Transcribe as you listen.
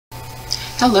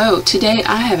Hello, today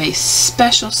I have a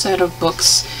special set of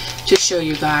books to show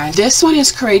you guys. This one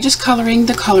is Courageous Coloring,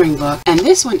 the coloring book, and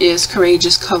this one is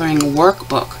Courageous Coloring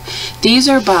Workbook. These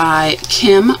are by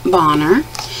Kim Bonner,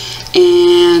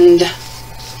 and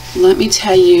let me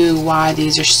tell you why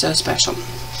these are so special.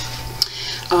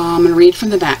 I'm going to read from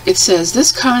the back. It says,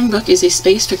 this coloring book is a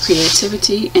space for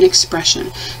creativity and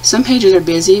expression. Some pages are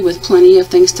busy with plenty of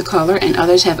things to color, and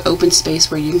others have open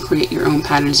space where you can create your own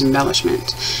patterns and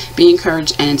embellishment. Be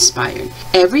encouraged and inspired.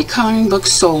 Every coloring book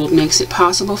sold makes it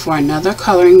possible for another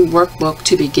coloring workbook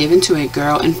to be given to a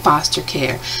girl in foster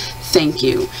care. Thank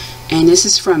you. And this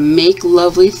is from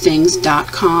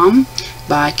MakeLovelyThings.com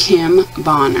by Kim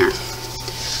Bonner.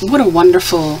 What a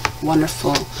wonderful,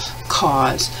 wonderful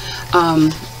cause.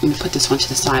 Let me put this one to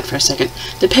the side for a second.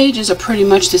 The pages are pretty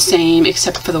much the same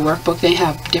except for the workbook. They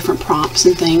have different prompts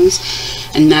and things,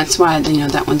 and that's why, you know,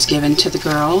 that one's given to the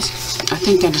girls. I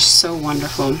think that is so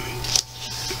wonderful.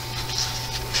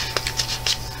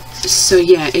 So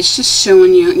yeah, it's just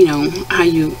showing you, you know, how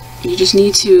you just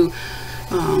need to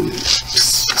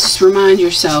just remind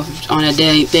yourself on a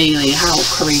daily how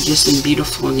courageous and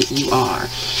beautiful that you are.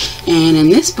 And in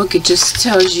this book, it just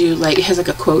tells you, like, it has like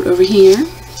a quote over here,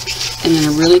 and then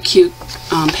a really cute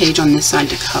page on this side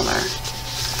to color.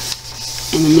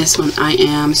 And then this one, I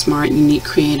am smart, unique,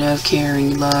 creative,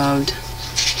 caring, loved.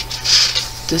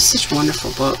 This is such a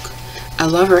wonderful book. I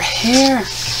love her hair.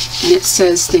 And it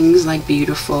says things like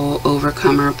beautiful,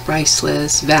 overcomer,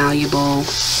 priceless, valuable.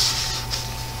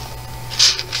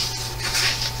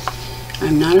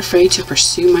 I'm not afraid to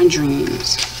pursue my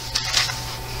dreams.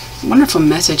 Wonderful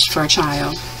message for a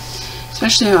child,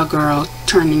 especially a girl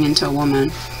turning into a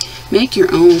woman. Make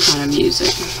your own kind of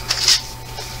music.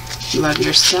 Love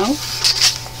yourself.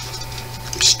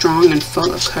 Strong and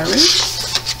full of courage.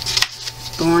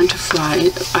 Born to fly.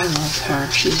 I love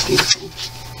her. She's beautiful.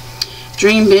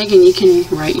 Dream big, and you can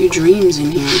write your dreams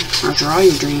in here, or draw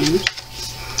your dreams.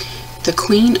 The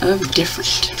Queen of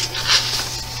Different.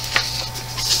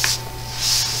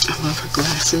 I love her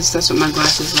glasses. That's what my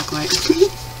glasses look like.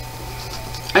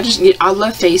 I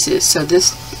love faces, so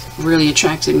this really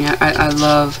attracted me. I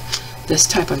love this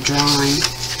type of drawing.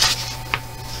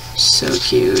 So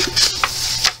cute.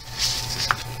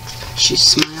 She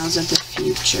smiles at the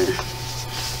future.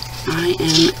 I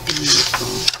am beautiful.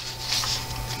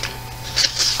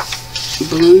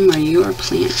 Bloom where you are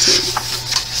planted.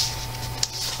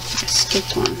 I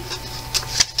skipped one.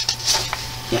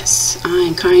 Yes, I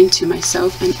am kind to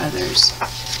myself and others.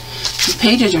 The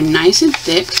pages are nice and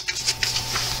thick.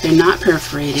 They're not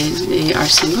perforated. They are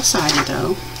single-sided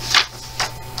though.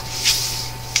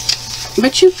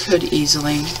 But you could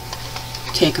easily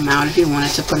take them out if you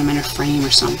wanted to put them in a frame or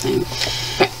something.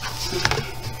 Okay.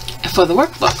 For the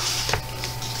workbook.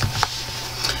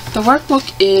 The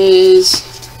workbook is,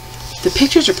 the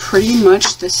pictures are pretty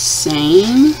much the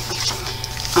same.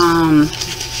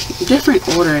 Different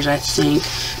orders, I think,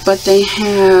 but they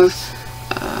have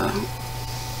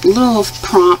little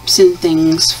prompts and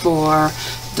things for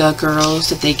the girls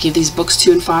that they give these books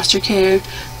to in foster care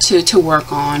to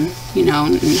work on, you know,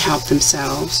 and help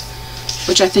themselves,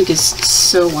 which I think is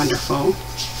so wonderful.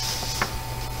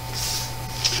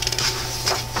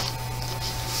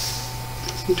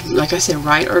 Like I said,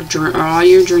 write or draw all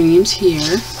your dreams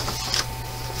here.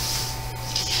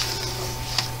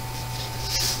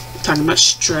 Talking about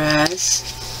stress.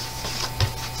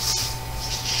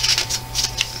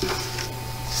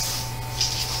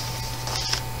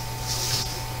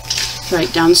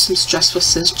 Write down some stressful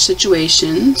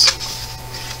situations.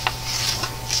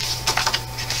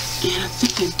 And I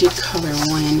think I did color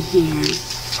one in here.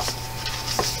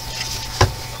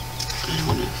 I don't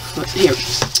want to flip. Here,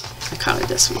 I colored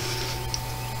this one.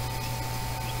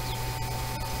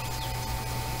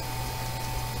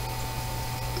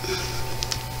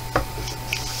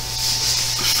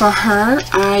 For her,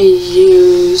 I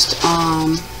used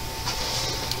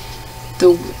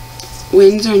the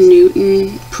Winsor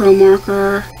Newton Pro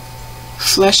Marker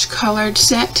Flesh Colored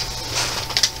set.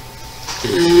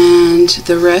 And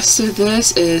the rest of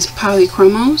this is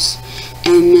polychromos.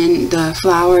 And then the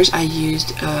flowers, I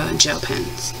used gel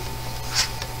pens.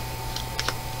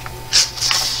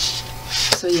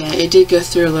 So yeah, it did go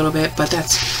through a little bit, but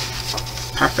that's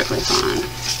perfectly fine.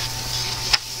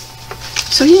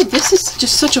 So yeah, this is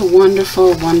just such a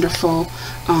wonderful, wonderful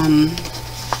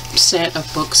set of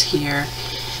books here.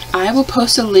 I will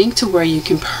post a link to where you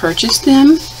can purchase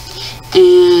them.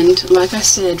 And like I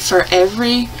said, for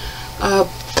every, let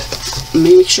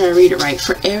me make sure I read it right.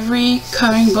 For every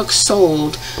coloring book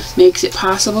sold makes it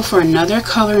possible for another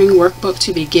coloring workbook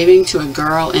to be given to a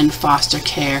girl in foster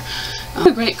care.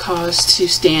 A great cause to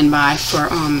stand by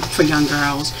for young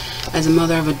girls. As a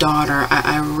mother of a daughter,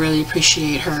 I really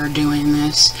appreciate her doing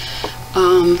this.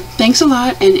 Thanks a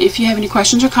lot, and if you have any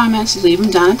questions or comments, leave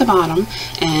them down at the bottom,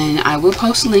 and I will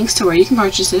post links to where you can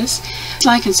purchase this.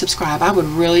 Like and subscribe. I would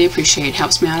really appreciate it.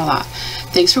 Helps me out a lot.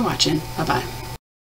 Thanks for watching. Bye-bye.